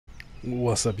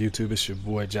What's up, YouTube? It's your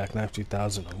boy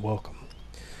Jackknife2000 and welcome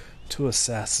to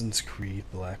Assassin's Creed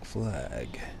Black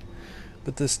Flag.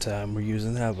 But this time we're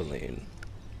using avaline.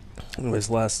 Anyways,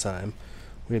 last time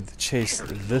we had to chase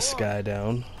this guy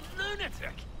down.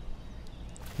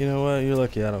 You know what? You're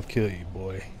lucky I don't kill you,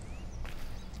 boy.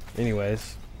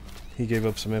 Anyways, he gave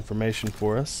up some information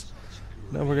for us.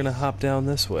 Now we're gonna hop down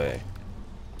this way.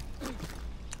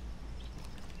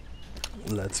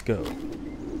 Let's go.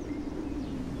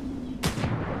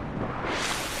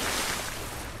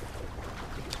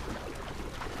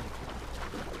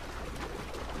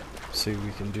 See what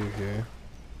we can do here.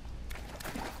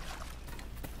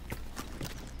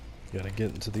 Gotta get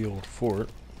into the old fort.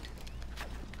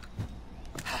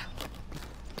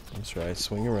 That's right,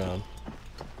 swing around.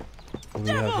 What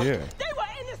do we have here? They were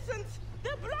innocent!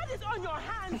 Their blood is on your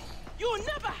hands! You will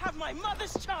never have my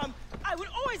mother's charm! I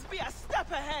will always be a step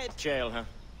ahead! Jail her.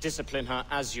 Discipline her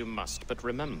as you must, but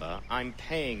remember, I'm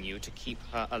paying you to keep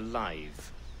her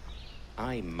alive.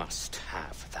 I must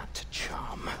have that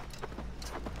charm.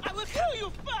 I will kill you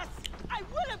first! I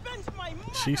will avenge my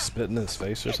mother! She spit in his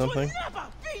face or something? It will never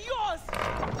be yours!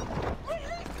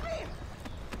 Release me!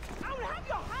 I will have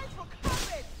your hands for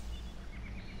courage!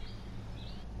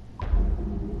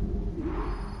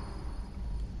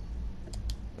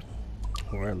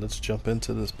 Alright, let's jump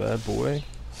into this bad boy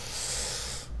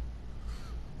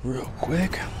real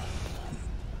quick.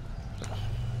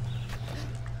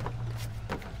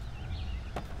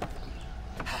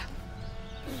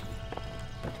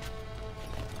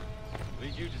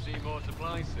 Need you to see more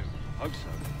supplies soon. Hope so.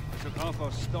 Took half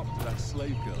our stock to that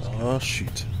slave girl's camp. Oh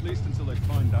shoot. At least until they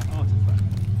find that artifact.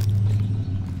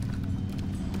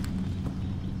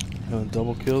 Gonna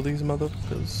double kill these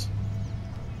motherfuckers.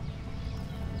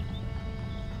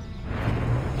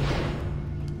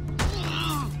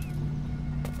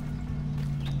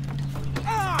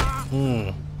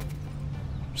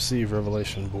 Receive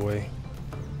revelation, boy.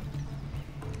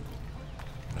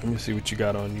 Let me see what you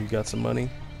got on you. You got some money?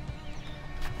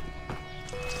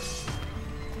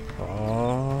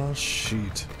 Oh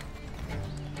shit.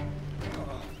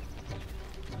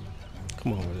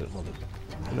 Come on with it, mother.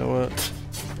 You know what?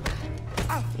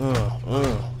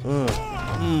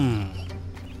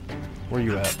 Where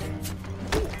you at?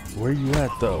 Where you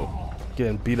at though?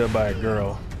 Getting beat up by a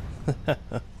girl.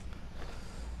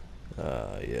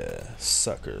 Yeah,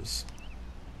 suckers.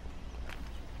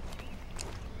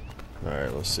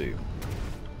 Alright, let's see.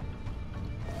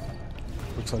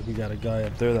 Looks like we got a guy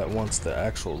up there that wants the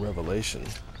actual revelation.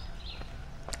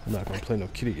 I'm not gonna play no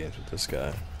kitty games with this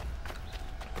guy.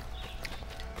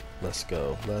 Let's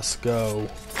go. Let's go.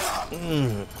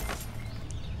 You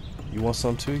want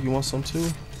some too? You want some too?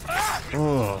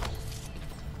 Alright.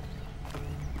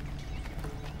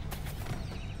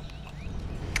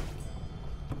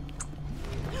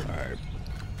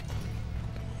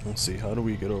 Let's see, how do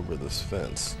we get over this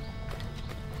fence?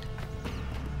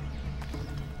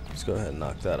 Let's go ahead and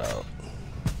knock that out.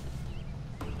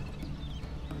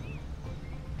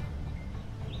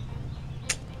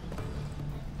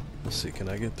 Let's see, can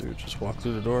I get through? Just walk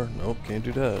through the door? Nope, can't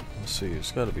do that. Let's see,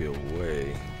 there's gotta be a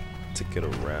way to get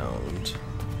around.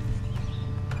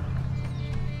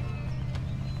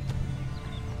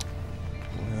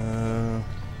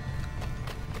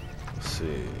 Let's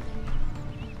see.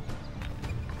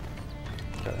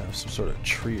 Gotta have some sort of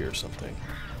tree or something.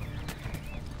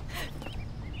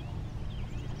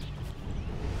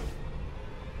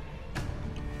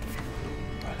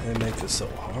 Why did they make this so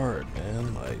hard,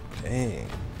 man? Like, dang.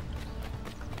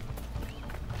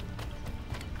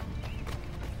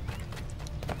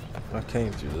 I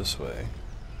came through this way.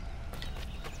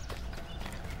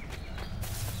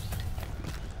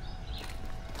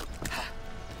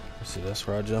 See, that's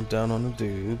where I jumped down on the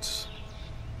dudes.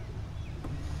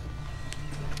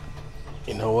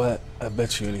 You know what? I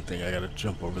bet you anything I gotta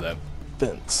jump over that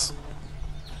fence.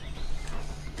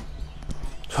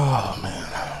 Oh, man.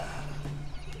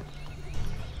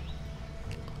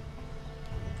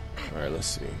 Alright, let's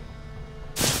see.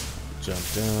 Jump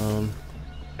down.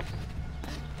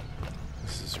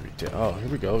 This is ridiculous. Oh, here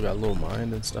we go. Got a little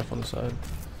mine and stuff on the side.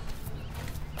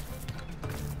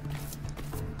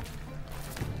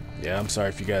 Yeah, I'm sorry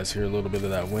if you guys hear a little bit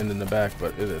of that wind in the back,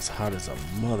 but it is hot as a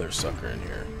mother sucker in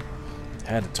here.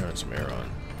 Had to turn some air on.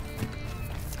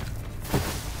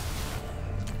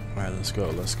 Alright, let's go,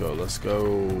 let's go, let's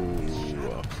go.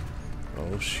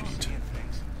 Oh, shit.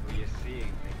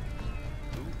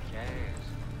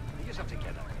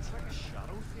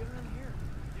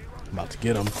 I'm about to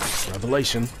get him.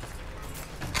 Revelation.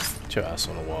 Get your ass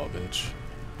on the wall, bitch.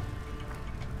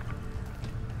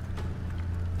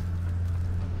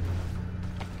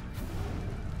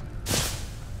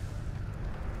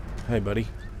 Hey, buddy.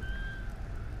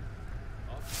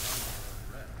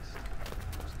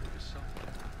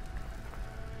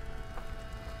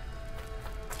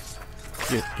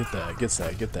 Get that, get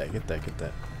that, get that, get that, get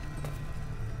that.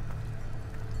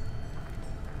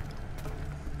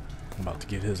 I'm about to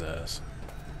get his ass.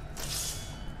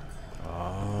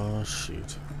 Oh,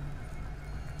 shoot.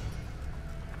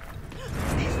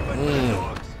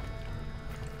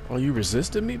 Oh, you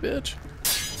resisted me, bitch?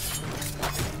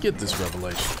 Get this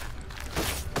revelation.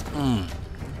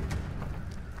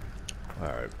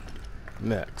 Alright.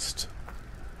 Next.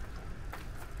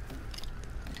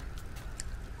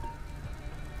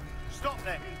 Stop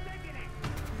there!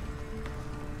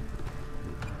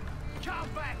 Come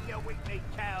back, you weak-kneed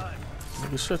coward!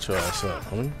 Nigga, shut your ass up,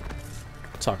 homie.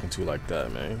 Talking to you like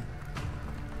that, man.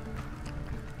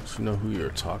 Do you know who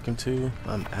you're talking to?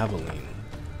 I'm Avaline,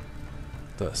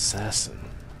 the assassin.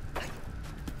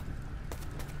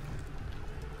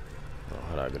 Oh,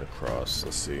 how do I get across?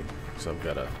 Let's see. So I've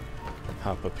got to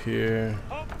hop up here.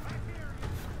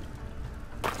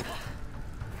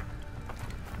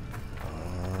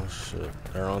 Oh shit!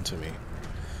 They're onto me.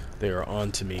 They are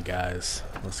onto me, guys.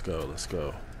 Let's go. Let's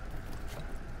go.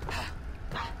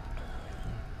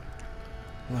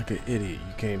 Like an idiot,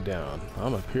 you came down.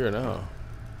 I'm up here now.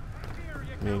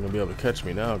 You ain't gonna be able to catch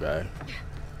me now, guy.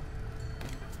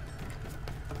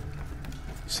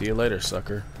 See you later,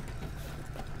 sucker.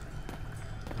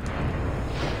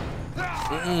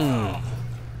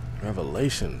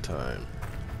 Revelation time.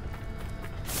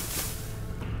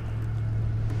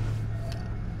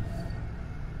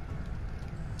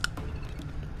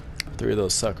 Three of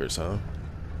those suckers, huh?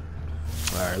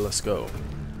 Alright, let's go.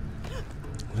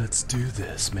 Let's do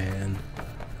this, man.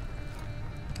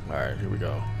 Alright, here we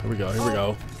go. Here we go, here we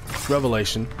go.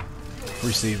 Revelation.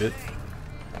 Receive it.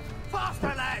 Faster,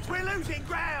 lads! We're losing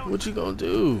ground! What you gonna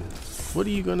do? What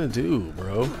are you gonna do,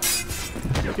 bro?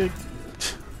 Get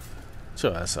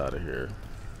your ass out of here.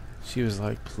 She was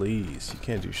like, please, you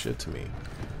can't do shit to me.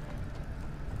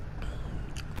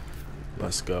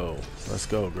 Let's go. Let's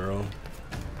go, girl.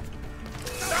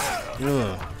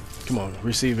 Come on,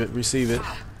 receive it, receive it.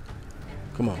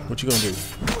 Come on, what you gonna do?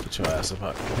 Get your ass up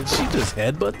high. Did she just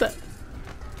headbutt that?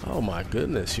 Oh my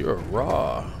goodness, you're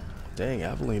raw. Dang,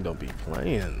 Avaline don't be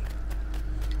playing.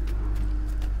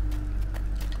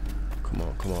 Come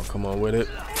on, come on, come on with it.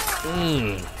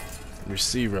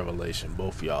 Receive revelation,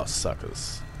 both y'all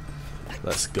suckers.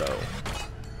 Let's go.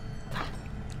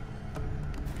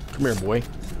 Come here, boy.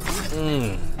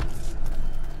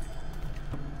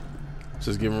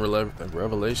 Just giving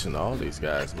revelation to all these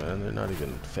guys, man. They're not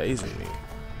even phasing me.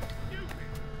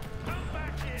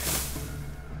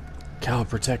 Cal,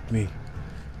 protect me.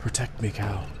 Protect me,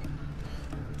 Cal.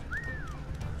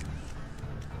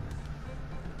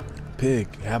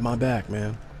 Pig, have my back,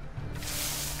 man.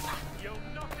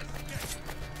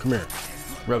 Come here.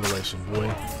 Revelation,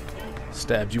 boy.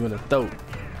 Stabbed you in the throat.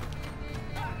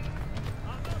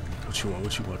 What you want?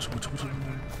 What you want? What you want?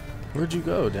 Where'd you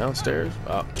go? Downstairs?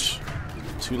 Oh, psh.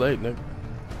 Too late, nigga.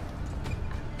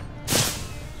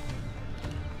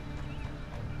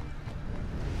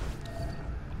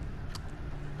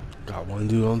 Got one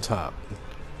dude on top.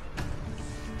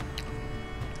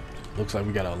 Looks like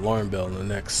we got an alarm bell in the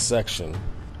next section.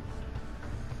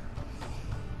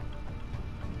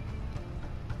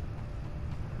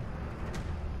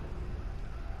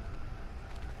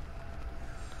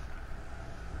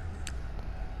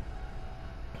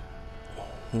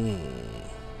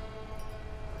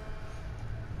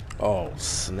 Oh,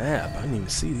 snap. I didn't even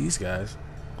see these guys.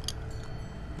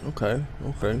 Okay,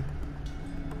 okay.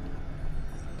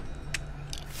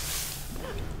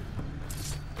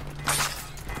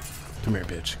 Come here,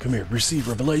 bitch. Come here. Receive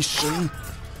revelation.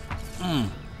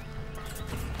 I'm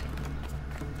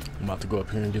about to go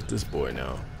up here and get this boy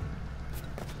now.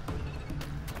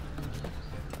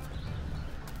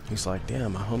 He's like,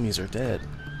 damn, my homies are dead.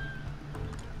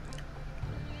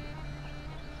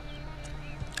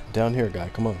 Down here, guy.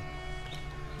 Come on.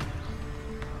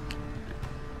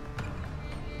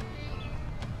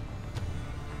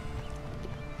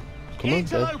 Come on,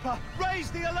 guy. Interloper,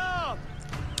 raise the alarm!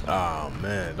 Oh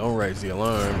man, don't raise the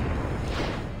alarm.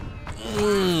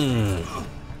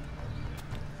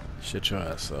 Shit your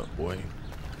ass up, boy.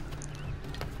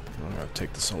 I'm gonna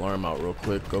take this alarm out real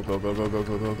quick. Go, go, go, go, go,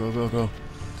 go, go, go, go, go.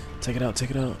 Take it out,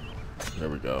 take it out. There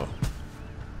we go.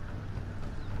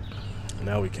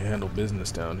 Now we can handle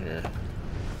business down here.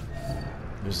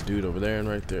 There's a dude over there and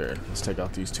right there. Let's take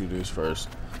out these two dudes first.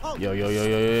 Yo, yo, yo, yo,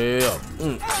 yo, yo,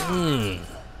 yo.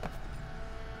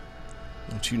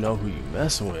 Don't you know who you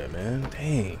messing with, man?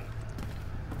 Dang.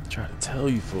 Try to tell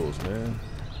you fools, man.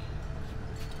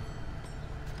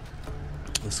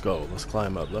 Let's go. Let's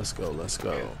climb up. Let's go. Let's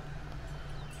go.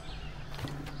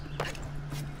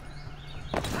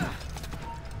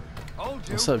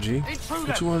 What's up, G?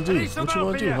 What you want to do? What you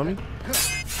want to do, homie?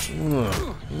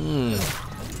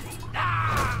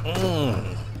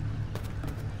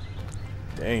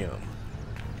 Damn.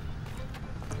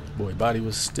 Boy, body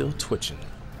was still twitching.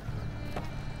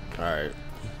 Alright.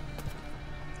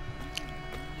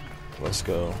 Let's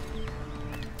go.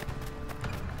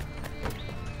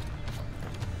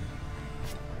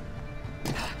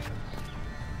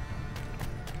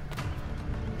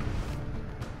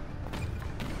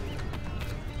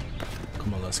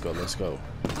 Come on, let's go, let's go.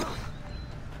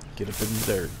 Get up in the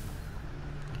dirt.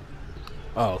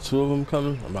 Oh, two of them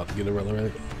coming? I'm about to get a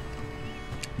revelation.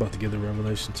 About to give the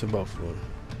revelation to both of them.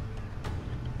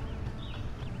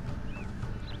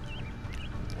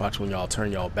 Watch when y'all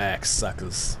turn y'all back,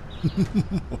 suckers.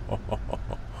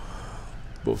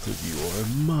 Both of you are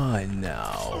mine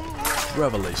now.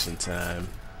 Revelation time.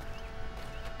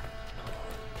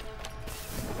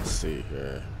 Let's see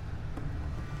here.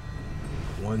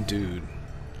 One dude.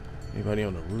 Anybody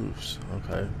on the roofs?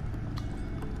 Okay.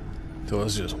 So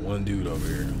it's just one dude over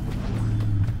here.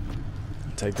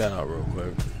 Take that out real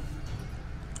quick.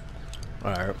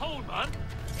 Alright. Hold on.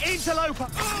 Interloper.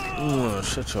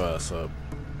 Shut your ass up.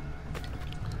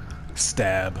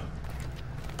 Stab.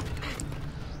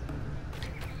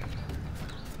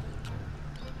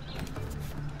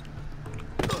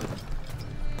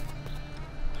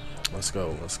 Let's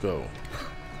go, let's go.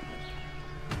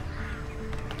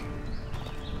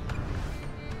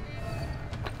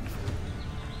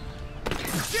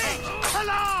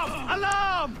 Alarm!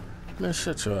 Alarm! Man,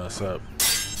 shut your ass up.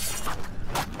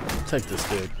 Take this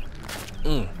dick.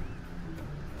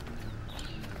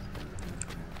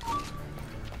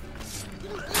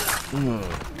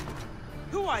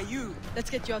 Who are you? Let's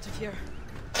get you out of here.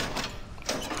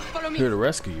 Follow me. Here to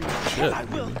rescue you. Shit. I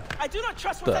will. I do not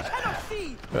trust what I cannot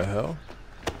see. The hell?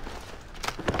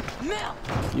 Mel.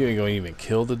 You ain't gonna even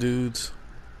kill the dudes?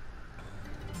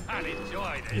 I'll enjoy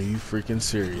Are this. you freaking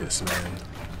serious, man?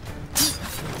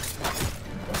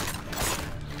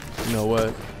 You know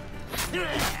what?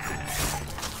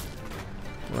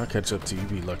 When I catch up to you,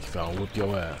 be lucky if I don't whoop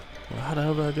your ass. Well, how the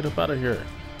hell do I get up out of here?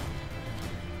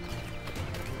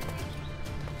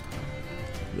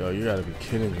 Yo, you gotta be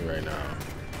kidding me right now.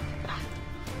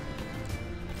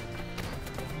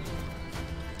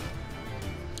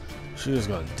 She just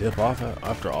gonna dip off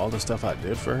after all the stuff I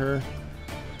did for her?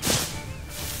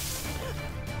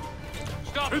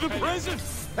 Stop to the prison!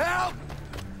 Help!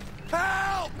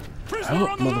 Help! Prisoner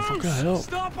Help, on the motherfucker, loose! help.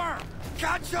 Stop her!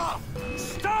 Catch her!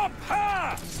 Stop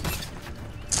her!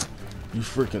 You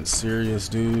freaking serious,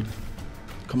 dude?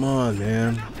 Come on,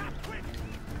 man.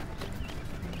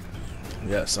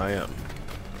 Yes, I am.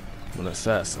 I'm an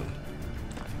assassin.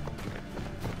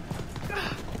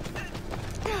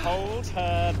 Hold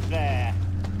her there.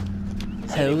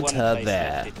 There's only Hold one her place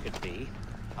there. left it could be.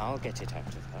 I'll get it out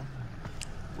of her.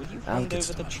 Will you I'll hand get over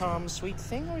some the out of charm, sweet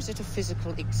thing, or is it a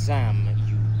physical exam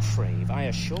you crave? I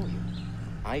assure you,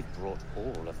 I've brought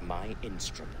all of my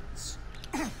instruments.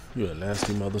 You're a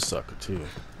nasty mother sucker, too.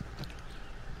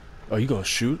 Oh, you gonna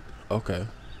shoot? Okay.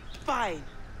 Fine.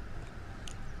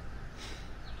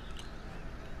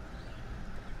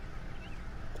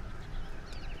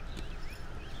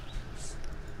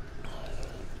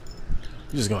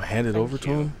 You just gonna hand it Thank over to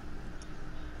you. him?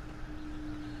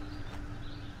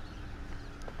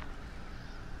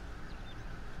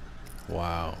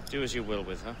 Wow. Do as you will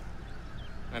with her.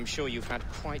 I'm sure you've had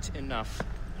quite enough.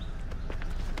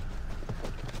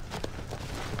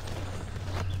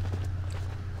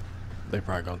 They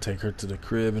probably gonna take her to the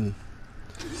crib and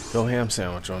go ham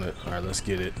sandwich on it. Alright, let's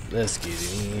get it. Let's get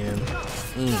it in.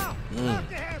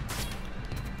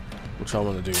 What y'all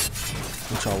wanna do?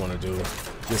 What y'all wanna do?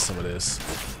 Get some of this.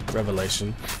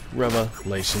 Revelation.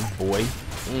 Revelation, boy.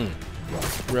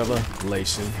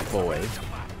 Revelation, boy.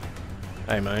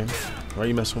 Hey, man. Why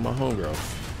you messing with my homegirl?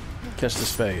 Catch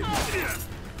this fade.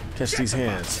 Catch these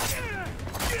hands.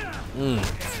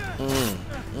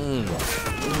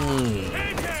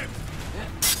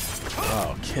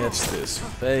 Oh, catch this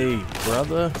fade,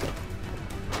 brother.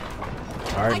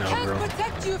 Alright I now, can't girl.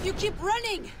 protect you if you keep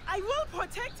running. I will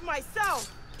protect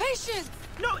myself. Patience.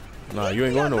 No. Nah, leave you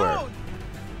ain't me going nowhere. alone.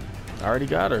 I already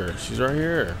got her. She's right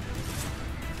here.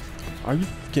 Are you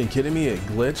fucking kidding me? It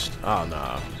glitched? Oh,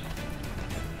 nah.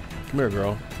 Come here,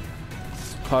 girl.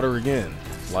 Caught her again.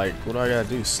 Like, what do I gotta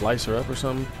do? Slice her up or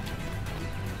something?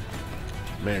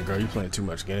 Man, girl, you playing too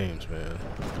much games, man.